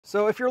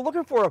So if you're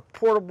looking for a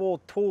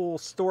portable tool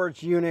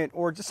storage unit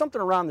or just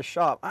something around the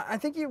shop, I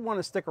think you want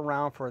to stick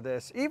around for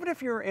this. Even if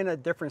you're in a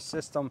different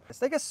system,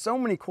 they got so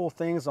many cool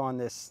things on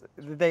this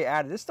that they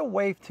added. This is the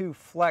wave-2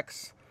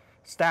 Flex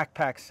stack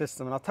pack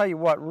system. And I'll tell you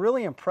what,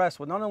 really impressed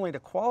with not only the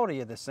quality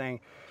of this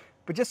thing,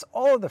 but just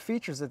all of the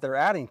features that they're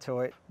adding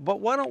to it. But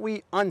why don't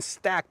we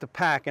unstack the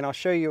pack and I'll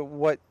show you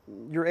what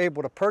you're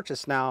able to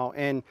purchase now.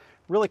 And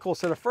really cool.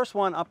 So the first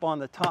one up on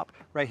the top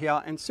right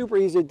here, and super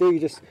easy to do. You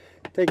just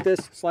take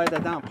this, slide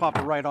that down, pop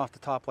it right off the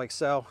top like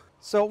so.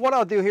 So what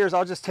I'll do here is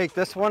I'll just take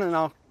this one and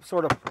I'll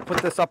sort of put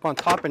this up on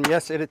top, and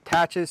yes, it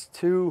attaches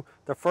to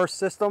the first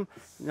system.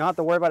 You don't have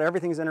to worry about it.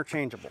 Everything's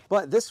interchangeable.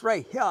 But this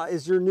right here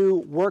is your new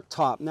work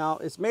top. Now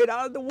it's made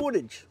out of the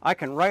woodage. I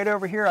can write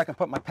over here. I can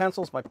put my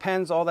pencils, my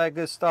pens, all that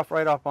good stuff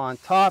right up on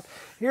top.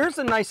 Here's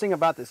the nice thing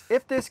about this.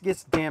 If this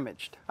gets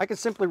damaged, I can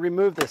simply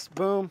remove this.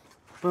 Boom,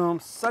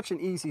 boom. Such an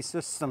easy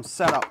system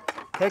setup.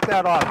 Take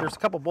that off. There's a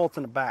couple bolts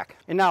in the back.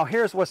 And now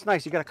here's what's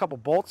nice. You got a couple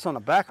bolts on the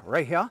back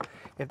right here.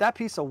 If that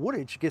piece of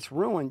woodage gets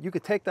ruined, you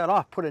could take that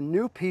off, put a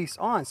new piece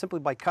on simply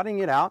by cutting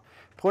it out,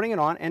 putting it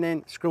on, and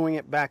then screwing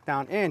it back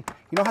down in.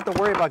 You don't have to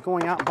worry about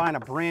going out and buying a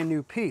brand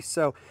new piece.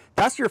 So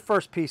that's your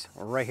first piece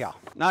right here.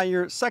 Now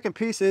your second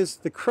piece is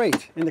the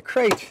crate, and the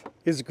crate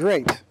is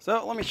great.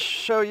 So let me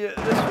show you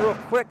this real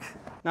quick.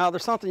 Now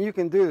there's something you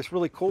can do that's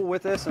really cool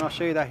with this, and I'll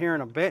show you that here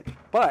in a bit.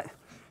 But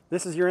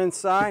this is your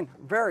inside,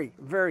 very,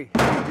 very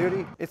heavy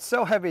duty. It's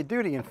so heavy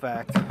duty, in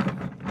fact.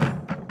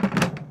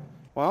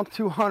 Well, I'm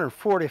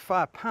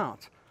 245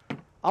 pounds.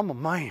 I'm a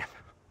man.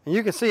 And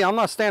you can see I'm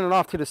not standing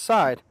off to the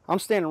side. I'm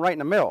standing right in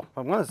the middle. If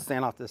I wanted to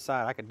stand off to the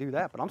side, I could do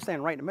that, but I'm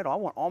standing right in the middle. I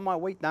want all my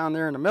weight down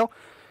there in the middle.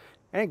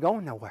 It ain't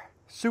going nowhere.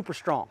 Super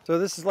strong. So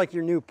this is like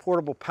your new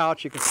portable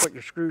pouch. You can put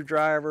your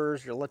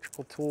screwdrivers, your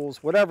electrical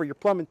tools, whatever, your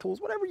plumbing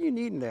tools, whatever you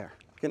need in there.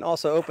 You can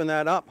also open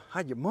that up,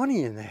 hide your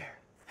money in there.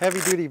 Heavy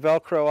duty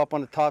Velcro up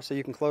on the top so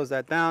you can close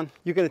that down.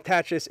 You can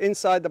attach this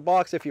inside the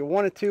box if you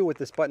wanted to with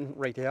this button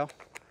right there.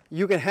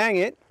 You can hang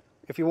it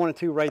if you wanted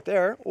to right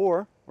there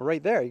or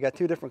right there. You got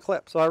two different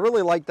clips. So I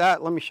really like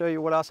that. Let me show you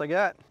what else I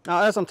got.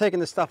 Now as I'm taking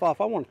this stuff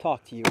off, I want to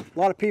talk to you. A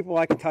lot of people,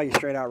 I can tell you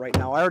straight out right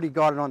now, I already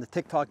got it on the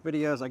TikTok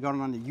videos. I got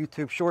it on the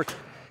YouTube shorts.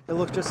 It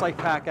looks just like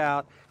Pack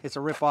Out. It's a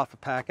rip-off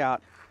of Pack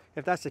Out.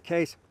 If that's the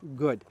case,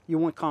 good. You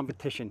want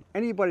competition.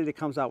 Anybody that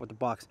comes out with the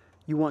box,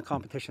 you want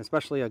competition,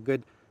 especially a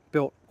good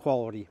built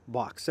quality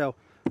box. So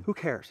who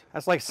cares?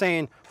 That's like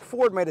saying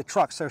Ford made a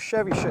truck, so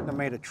Chevy shouldn't have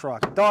made a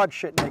truck. Dodge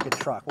shouldn't make a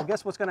truck. Well,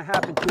 guess what's going to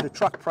happen to the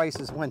truck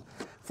prices when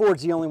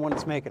Ford's the only one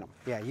that's making them?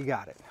 Yeah, you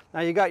got it. Now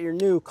you got your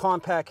new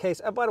compact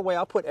case. By the way,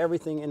 I'll put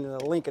everything in the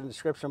link in the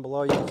description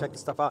below. You can check this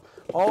stuff out.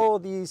 All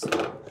of these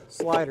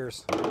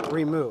sliders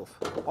remove,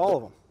 all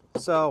of them.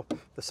 So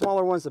the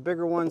smaller ones, the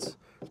bigger ones,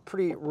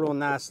 pretty real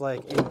nice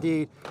like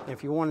indeed.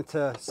 If you wanted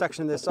to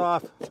section this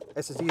off,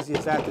 it's as easy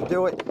as that to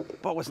do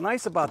it. But what's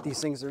nice about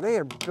these things is they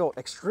are built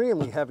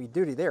extremely heavy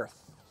duty. They're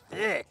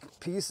thick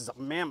pieces of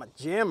mamma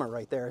jamma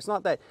right there. It's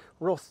not that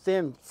real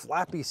thin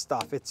flappy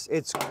stuff.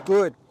 It's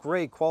good,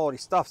 great quality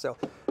stuff. So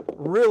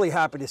really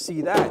happy to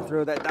see that.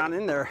 Throw that down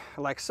in there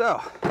like so.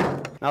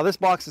 Now this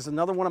box is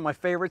another one of my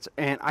favorites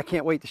and I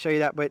can't wait to show you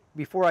that. But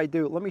before I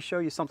do, let me show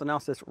you something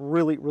else that's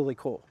really, really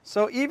cool.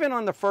 So even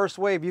on the first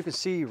wave, you can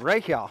see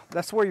right here,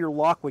 that's where your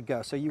lock would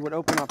go. So you would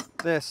open up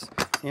this,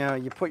 you know,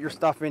 you put your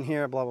stuff in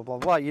here, blah, blah, blah,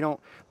 blah. You don't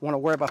want to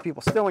worry about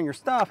people stealing your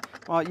stuff.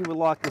 Well, you would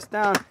lock this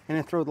down and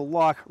then throw the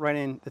lock right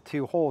in the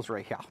two holes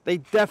right here. They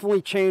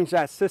definitely changed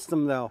that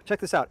system though. Check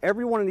this out.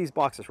 Every one of these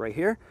boxes right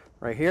here,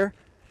 right here,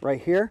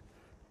 right here.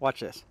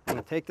 Watch this. I'm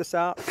gonna take this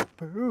out.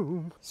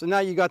 Boom. So now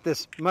you got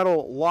this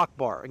metal lock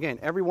bar. Again,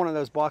 every one of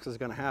those boxes is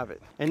gonna have it.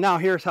 And now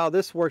here's how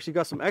this works. You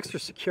got some extra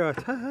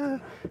security.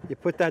 You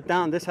put that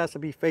down. This has to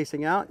be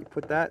facing out. You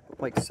put that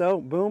like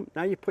so. Boom.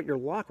 Now you put your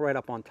lock right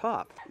up on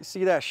top. You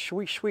see that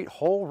sweet, sweet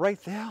hole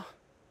right there?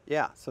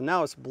 Yeah. So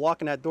now it's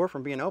blocking that door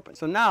from being open.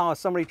 So now if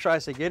somebody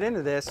tries to get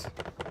into this,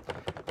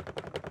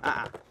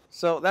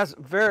 So that's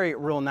very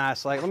real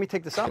nice. Like, let me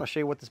take this out and I'll show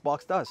you what this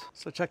box does.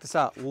 So check this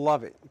out.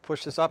 Love it.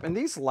 Push this up. And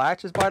these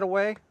latches, by the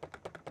way,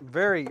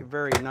 very,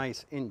 very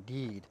nice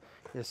indeed.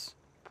 Just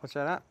push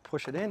that out,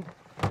 push it in.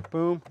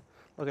 Boom.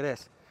 Look at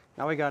this.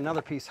 Now we got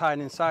another piece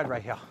hiding inside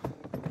right here.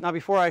 Now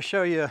before I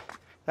show you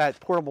that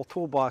portable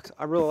toolbox,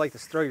 I really like to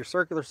throw your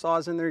circular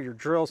saws in there, your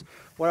drills,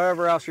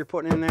 whatever else you're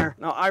putting in there.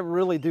 Now I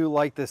really do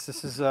like this.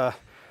 This is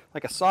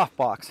like a soft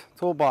box,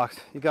 toolbox.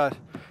 You got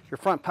your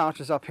front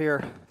pouches up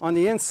here. On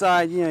the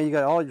inside, you know, you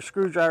got all your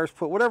screwdrivers,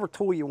 put whatever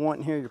tool you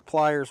want in here, your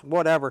pliers,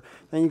 whatever.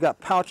 Then you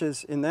got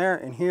pouches in there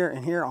and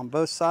here on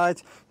both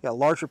sides. You got a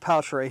larger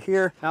pouch right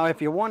here. Now,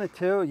 if you wanted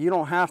to, you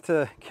don't have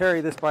to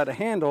carry this by the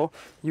handle.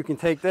 You can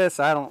take this.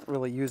 I don't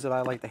really use it.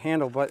 I like the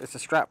handle, but it's a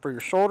strap for your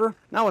shoulder.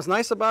 Now, what's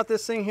nice about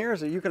this thing here is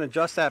that you can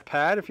adjust that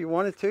pad if you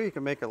wanted to. You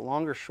can make it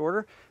longer,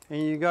 shorter.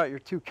 And you got your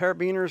two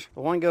carabiners.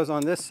 The one goes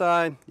on this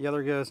side, the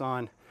other goes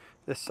on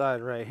this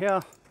side right here.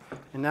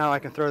 And now I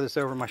can throw this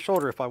over my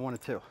shoulder if I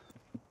wanted to.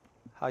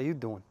 How you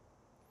doing?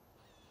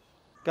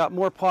 Got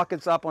more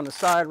pockets up on the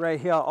side right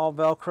here, all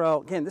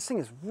Velcro. Again, this thing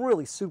is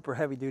really super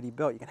heavy duty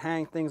built. You can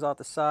hang things off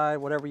the side,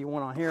 whatever you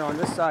want on here. On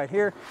this side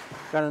here,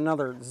 got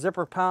another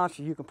zipper pouch.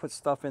 You can put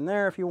stuff in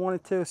there if you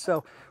wanted to.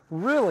 So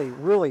really,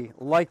 really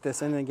like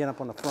this. And then again,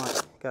 up on the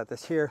front, got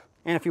this here.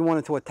 And if you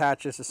wanted to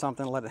attach this to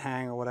something, let it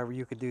hang or whatever,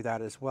 you could do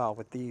that as well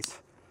with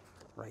these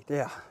right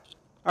there.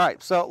 All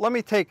right, so let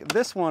me take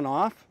this one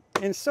off.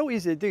 And it's so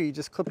easy to do. You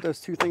just clip those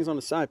two things on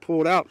the side,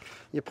 pull it out.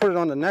 You put it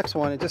on the next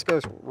one, it just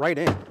goes right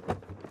in.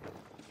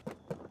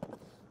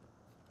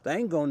 They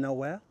ain't going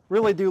nowhere.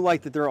 Really do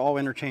like that they're all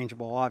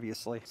interchangeable,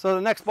 obviously. So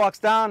the next box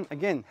down,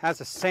 again, has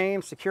the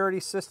same security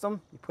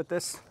system. You put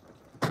this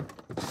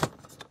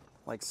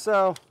like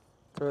so,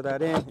 throw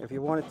that in if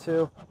you wanted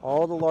to.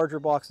 All the larger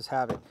boxes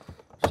have it.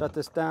 Shut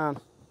this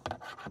down.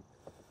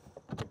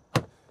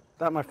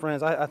 That, my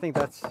friends, I think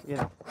that's, you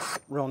know,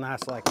 real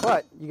nice-like.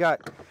 But you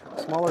got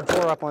a smaller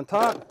drawer up on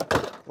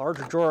top,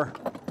 larger drawer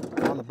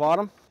on the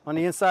bottom. On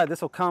the inside,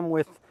 this will come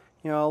with,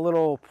 you know, a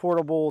little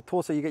portable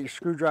tool. So you get your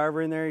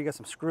screwdriver in there, you got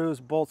some screws,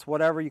 bolts,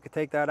 whatever. You could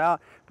take that out,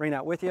 bring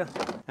that with you.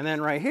 And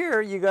then right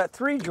here, you got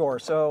 3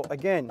 drawers. So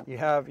again, you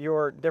have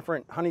your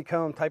different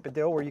honeycomb type of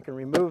deal where you can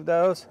remove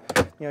those,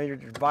 you know, your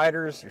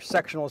dividers, your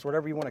sectionals,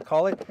 whatever you want to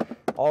call it.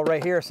 All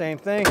right here, same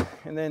thing.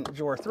 And then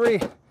drawer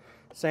 3,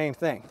 same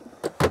thing.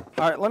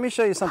 All right, let me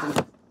show you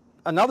something,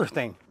 another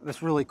thing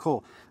that's really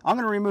cool. I'm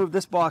gonna remove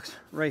this box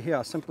right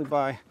here simply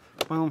by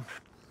boom,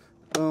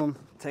 boom,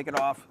 take it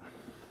off.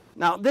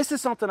 Now, this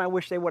is something I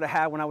wish they would have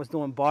had when I was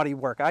doing body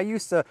work. I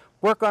used to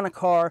work on a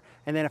car,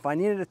 and then if I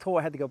needed a tool,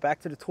 I had to go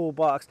back to the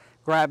toolbox,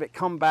 grab it,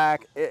 come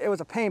back. It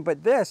was a pain,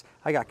 but this,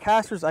 I got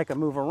casters, I can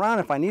move around.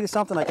 If I needed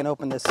something, I can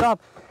open this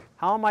up.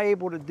 How am I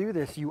able to do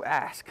this, you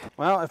ask?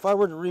 Well, if I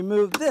were to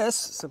remove this,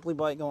 simply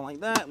by going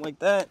like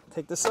that,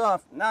 take this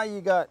off, now you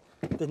got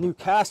the new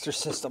caster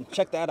system.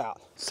 Check that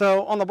out.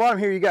 So on the bottom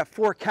here, you got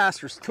 4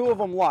 casters. 2 of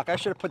them lock. I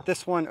should have put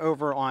this one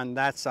over on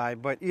that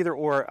side, but either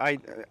or,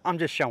 I'm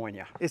just showing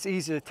you. It's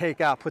easy to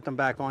take out, put them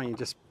back on, you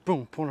just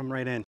boom, put them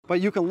right in. But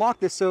you can lock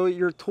this so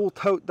your tool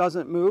tote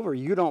doesn't move, or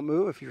you don't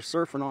move if you're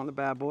surfing on the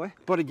bad boy.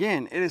 But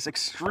again, it is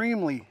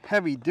extremely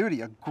heavy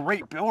duty, a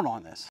great build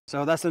on this.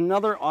 So that's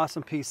another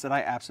awesome piece that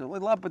I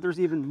absolutely love, but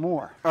there's even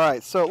more. All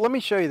right, so let me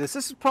show you this.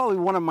 This is probably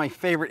one of my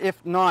favorite,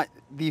 if not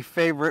the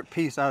favorite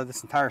piece out of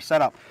this entire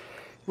setup.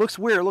 Looks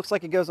weird, it looks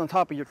like it goes on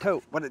top of your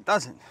tote, but it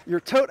doesn't. Your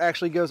tote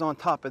actually goes on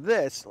top of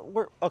this.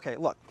 Okay,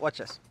 look, watch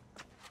this.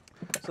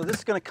 So this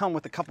is gonna come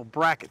with a couple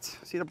brackets.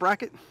 See the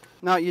bracket?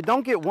 Now you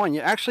don't get one,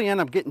 you actually end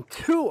up getting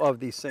 2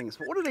 of these things.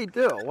 But what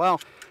do? Well,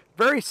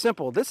 very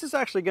simple. This is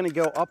actually gonna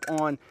go up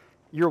on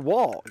your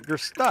wall, your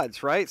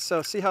studs, right?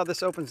 So see how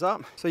this opens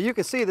up? So you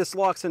can see this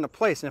locks into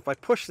place, and if I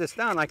push this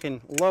down, I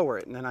can lower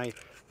it. And then I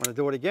wanna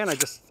do it again, I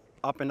just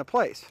up into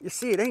place. You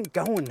see, it ain't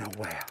going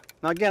nowhere.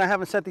 Now again, I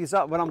haven't set these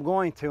up, but I'm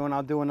going to, and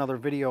I'll do another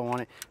video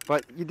on it.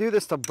 But you do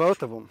this to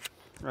both of them,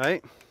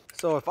 right?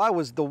 So if I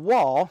was the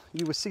wall,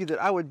 you would see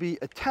that I would be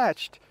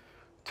attached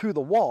to the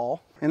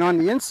wall. And on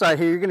the inside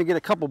here, you're gonna get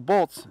a couple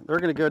bolts. They're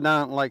gonna go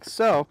down like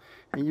so.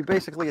 And you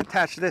basically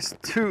attach this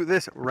to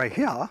this right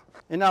here.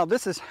 And now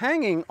this is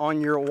hanging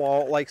on your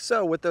wall like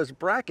so with those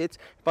brackets.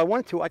 If I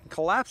wanted to, I can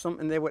collapse them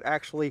and they would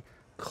actually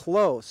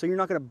close. So you're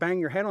not gonna bang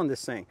your head on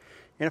this thing.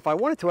 And if I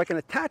wanted to, I can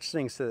attach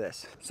things to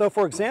this. So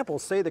for example,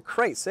 say the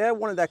crate. Say I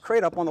wanted that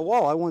crate up on the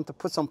wall. I wanted to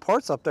put some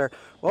parts up there.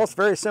 Well, it's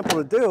very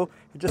simple to do.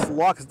 It just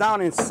locks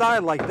down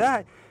inside like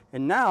that.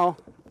 And now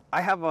I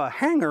have a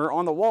hanger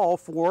on the wall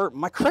for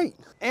my crate.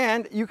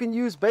 And you can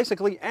use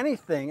basically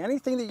anything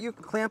that you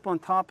can clamp on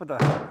top of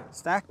the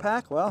stack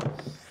pack. Well,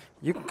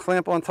 you can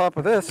clamp on top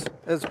of this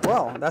as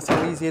well. That's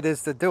how easy it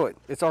is to do it.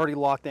 It's already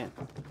locked in.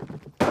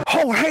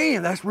 Oh, hey,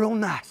 that's real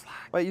nice.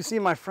 But you see,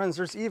 my friends,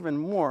 there's even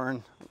more.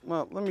 And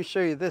well, let me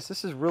show you this.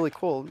 This is really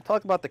cool.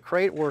 Talk about the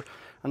crate or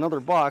another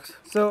box.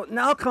 So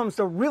now comes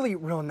the really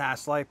real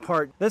nice like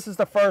part. This is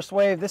the first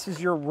wave. This is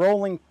your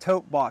rolling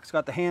tote box.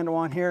 Got the handle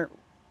on here.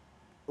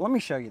 Let me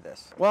show you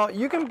this. Well,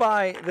 you can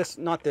buy this,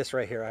 not this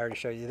right here. I already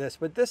showed you this,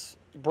 but this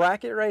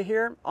bracket right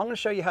here, I'm going to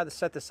show you how to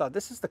set this up.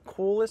 This is the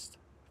coolest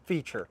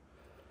feature,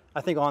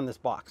 I think, on this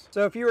box.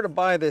 So if you were to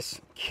buy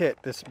this kit,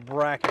 this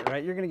bracket,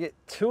 right, you're gonna get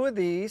 2 of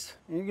these,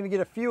 and you're gonna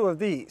get a few of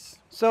these.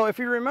 So if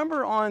you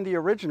remember on the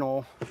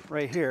original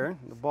right here,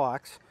 the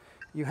box,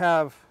 you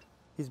have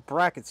these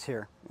brackets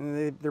here,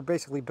 and they're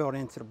basically built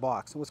into the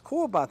box. And what's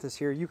cool about this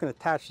here, you can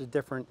attach the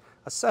different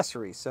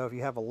accessories. So if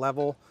you have a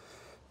level,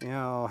 you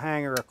know,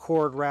 hanger, a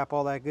cord wrap,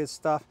 all that good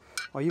stuff,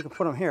 well, you can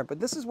put them here.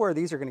 But this is where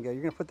these are gonna go.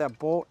 You're gonna put that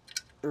bolt,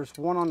 there's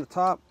one on the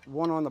top,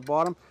 one on the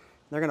bottom.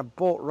 They're gonna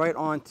bolt right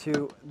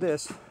onto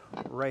this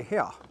right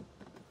here.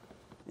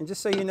 And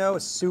just so you know,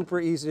 it's super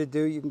easy to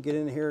do. You can get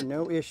in here,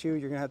 no issue.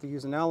 You're gonna have to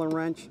use an Allen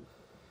wrench.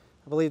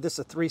 I believe this is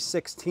a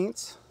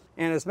 3/16.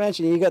 And as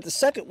mentioned, you got the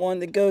second one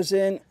that goes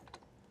in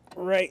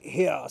right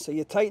here. So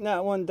you tighten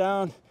that one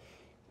down,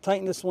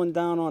 tighten this one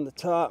down on the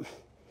top.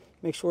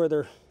 Make sure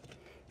they're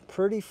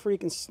pretty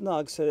freaking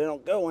snug so they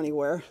don't go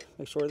anywhere.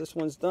 Make sure this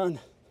one's done.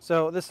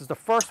 So this is the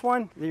first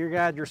one. You're gonna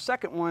add your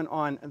second one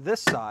on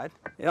this side.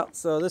 Yep,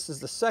 so this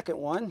is the second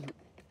one.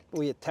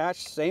 we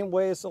attach same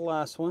way as the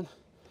last one.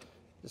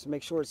 Just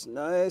make sure it's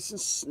nice and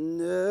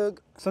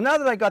snug. So now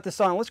that I got this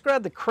on, let's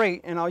grab the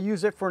crate and I'll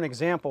use it for an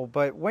example,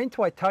 but wait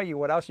until I tell you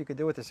what else you could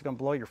do with this. It's gonna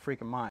blow your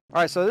freaking mind.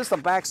 All right, so this is the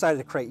back side of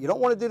the crate. You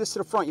don't wanna do this to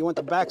the front, you want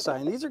the back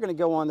side, and these are gonna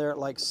go on there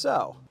like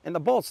so. And the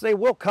bolts, they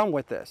will come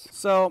with this.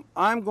 So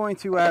I'm going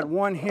to add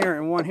one here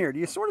and one here. Do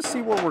you sort of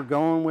see where we're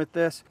going with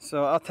this?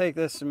 So I'll take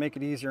this and make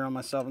it easier on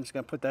myself. I'm just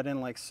gonna put that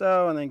in like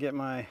so, and then get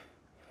my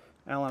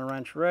Allen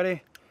wrench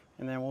ready.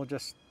 And then we'll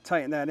just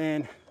tighten that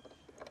in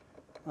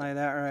like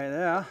that right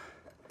there.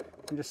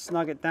 And just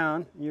snug it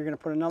down. You're going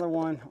to put another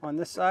one on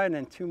this side and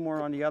then two more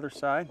on the other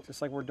side,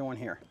 just like we're doing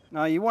here.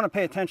 Now you want to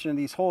pay attention to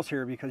these holes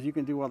here because you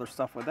can do other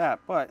stuff with that,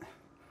 but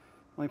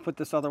let me put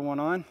this other one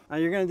on. Now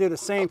you're going to do the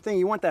same thing.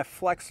 You want that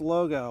Flex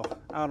logo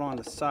out on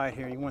the side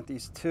here. You want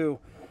these two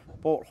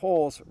bolt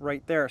holes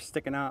right there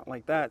sticking out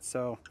like that,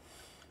 so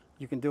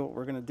you can do what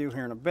we're going to do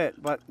here in a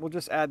bit. But we'll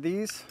just add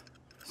these.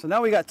 So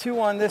now we got two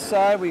on this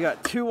side, we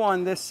got two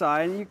on this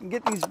side, and you can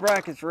get these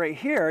brackets right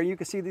here. You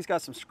can see these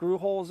got some screw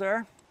holes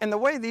there. And the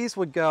way these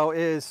would go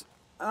is,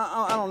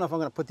 I don't know if I'm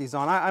going to put these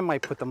on. I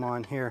might put them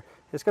on here.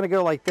 It's going to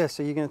go like this.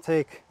 So you're going to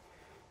take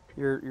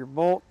your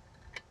bolt,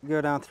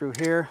 go down through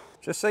here.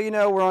 Just so you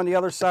know, we're on the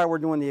other side. We're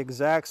doing the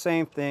exact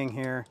same thing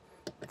here.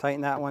 Tighten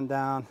that one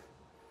down.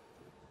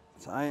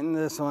 Tighten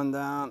this one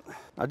down.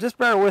 Now just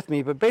bear with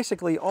me, but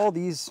basically all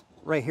these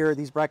right here,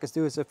 these brackets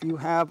do is if you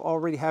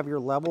already have your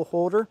level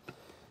holder,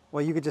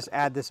 well, you could just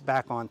add this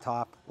back on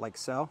top like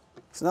so.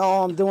 So now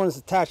all I'm doing is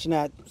attaching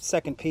that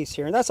second piece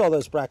here, and that's all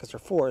those brackets are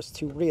for, is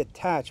to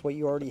reattach what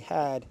you already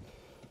had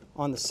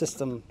on the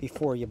system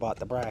before you bought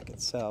the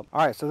brackets. So,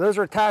 all right, so those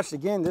are attached.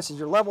 Again, this is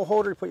your level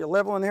holder. You put your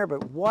level in there,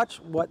 but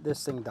watch what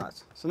this thing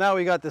does. So now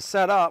we got this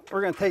set up.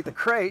 We're gonna take the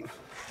crate.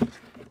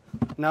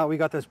 Now we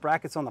got those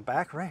brackets on the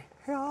back right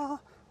here.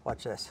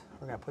 Watch this.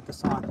 We're gonna put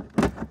this on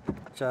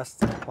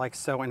just like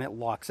so, and it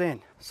locks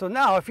in. So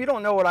now, if you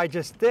don't know what I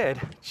just did,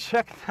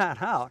 check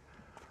that out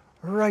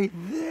right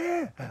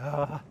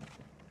there.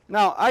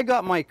 Now I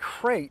got my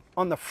crate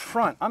on the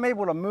front. I'm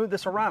able to move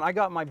this around. I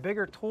got my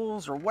bigger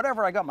tools or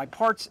whatever. I got my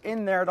parts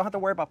in there. I don't have to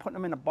worry about putting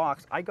them in a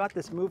box. I got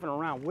this moving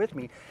around with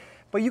me.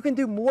 But you can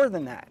do more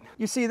than that.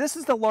 You see, this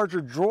is the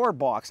larger drawer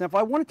box. And if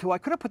I wanted to, I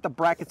could have put the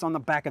brackets on the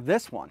back of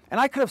this one.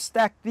 And I could have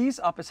stacked these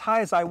up as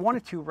high as I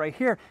wanted to right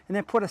here, and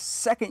then put a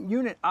second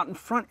unit out in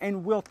front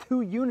and wheel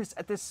two units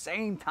at the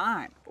same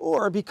time.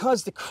 Or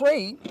because the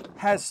crate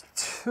has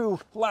two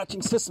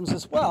latching systems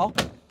as well,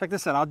 like I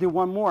said, I'll do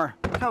one more.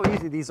 Look how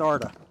easy these are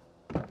to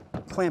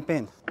clamp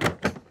in.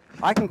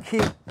 I can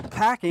keep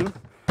packing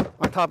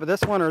on top of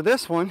this one or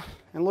this one,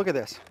 and look at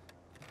this.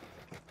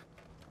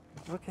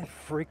 Look at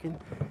freaking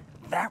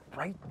that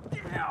right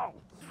there.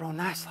 It's real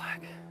nice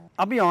like.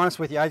 I'll be honest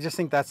with you, I just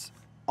think that's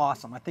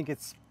awesome. I think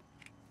it's,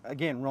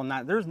 again, real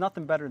nice. There's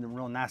nothing better than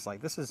real nice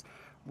like. This is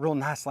real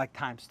nice like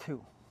times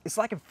two. It's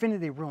like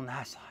infinity real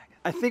nice like.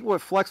 I think what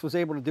Flex was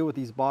able to do with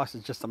these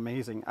boxes is just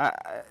amazing.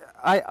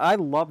 I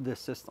love this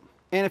system.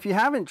 And if you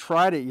haven't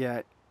tried it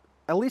yet,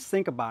 at least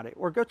think about it,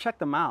 or go check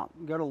them out.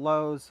 Go to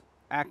Lowe's,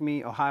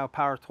 Acme, Ohio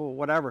Power Tool,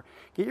 whatever.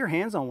 Get your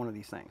hands on one of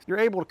these things. You're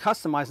able to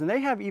customize, and they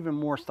have even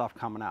more stuff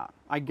coming out.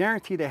 I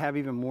guarantee they have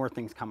even more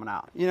things coming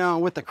out. You know,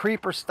 with the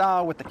creeper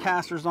style, with the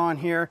casters on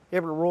here,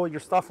 you're able to roll your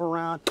stuff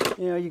around.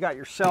 You know, you got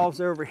your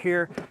shelves over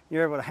here.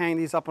 You're able to hang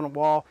these up on the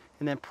wall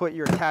and then put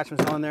your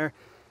attachments on there.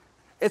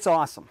 It's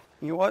awesome.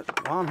 You know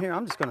what? While I'm here,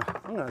 I'm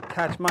gonna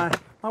attach my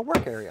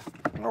work area,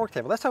 my work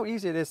table. That's how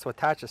easy it is to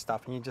attach this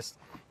stuff. And you just,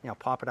 you know,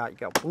 pop it out. You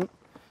go boom,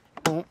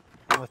 boom,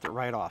 and lift it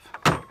right off.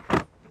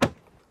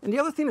 And the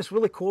other thing that's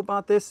really cool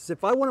about this is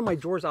if I wanted my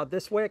drawers out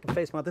this way, I can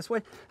face them out this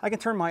way. I can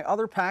turn my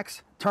other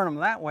packs, turn them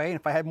that way. And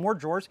if I had more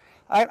drawers,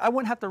 I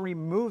wouldn't have to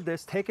remove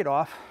this, take it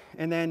off,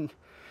 and then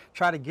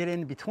try to get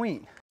in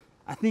between.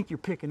 I think you're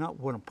picking up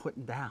what I'm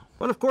putting down.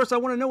 But of course, I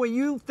want to know what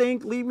you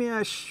think. Leave me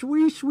a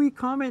sweet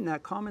comment in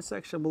that comment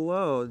section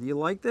below. Do you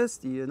like this?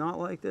 Do you not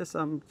like this?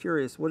 I'm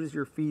curious. What is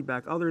your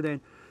feedback other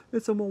than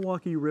it's a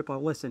Milwaukee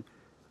ripoff? Listen,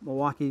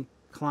 Milwaukee,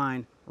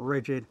 Klein,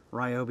 Rigid,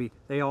 Ryobi,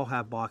 they all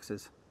have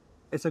boxes.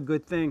 It's a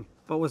good thing.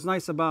 But what's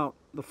nice about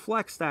the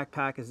Flex Stack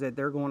Pack is that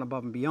they're going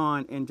above and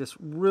beyond and just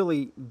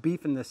really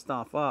beefing this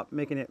stuff up,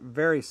 making it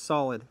very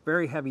solid,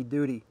 very heavy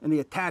duty. And the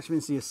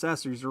attachments, the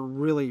accessories are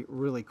really,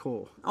 really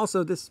cool.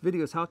 Also, if this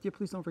video has helped you,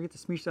 please don't forget to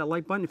smash that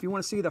like button. If you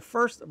want to see the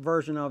first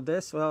version of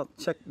this, well,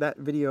 check that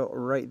video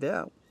right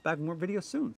there. Back with more videos soon.